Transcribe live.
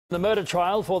The murder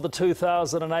trial for the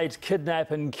 2008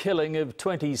 kidnap and killing of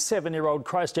 27-year-old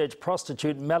Christchurch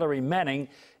prostitute Mallory Manning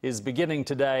is beginning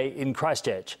today in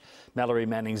Christchurch. Mallory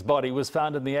Manning's body was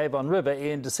found in the Avon River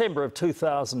in December of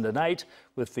 2008,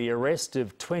 with the arrest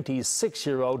of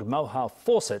 26-year-old Moha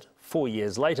Fawcett 4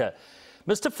 years later.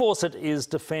 Mr Fawcett is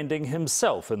defending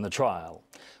himself in the trial.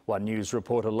 One News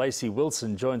reporter Lacey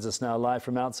Wilson joins us now live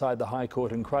from outside the High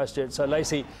Court in Christchurch. So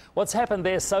Lacey, what's happened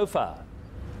there so far?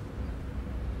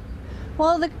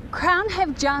 Well, the Crown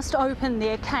have just opened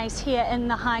their case here in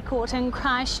the High Court in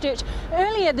Christchurch.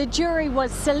 Earlier, the jury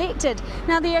was selected.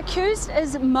 Now, the accused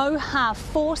is Moha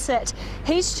Fawcett.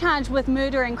 He's charged with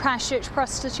murdering Christchurch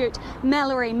prostitute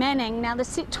Mallory Manning. Now, the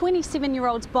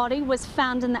 27-year-old's body was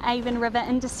found in the Avon River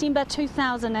in December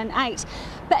 2008.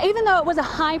 But even though it was a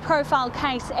high-profile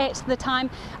case at the time,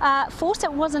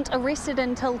 Fawcett wasn't arrested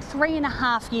until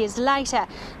 3.5 years later.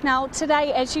 Now,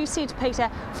 today, as you said, Peter,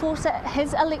 Fawcett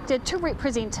has elected to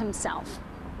represent himself.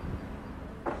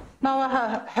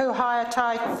 Moha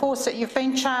Huhaiatai Fawcett, you've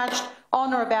been charged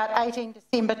on or about 18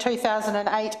 December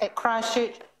 2008 at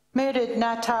Christchurch, murdered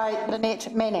Ngātai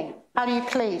Lynette Manning. How do you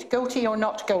plead, guilty or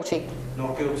not guilty?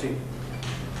 Not guilty.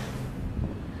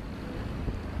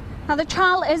 Now, the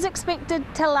trial is expected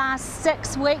to last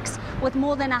 6 weeks, with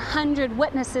more than 100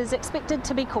 witnesses expected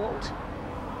to be called.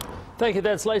 Thank you.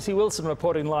 That's Lacey Wilson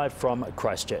reporting live from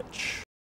Christchurch.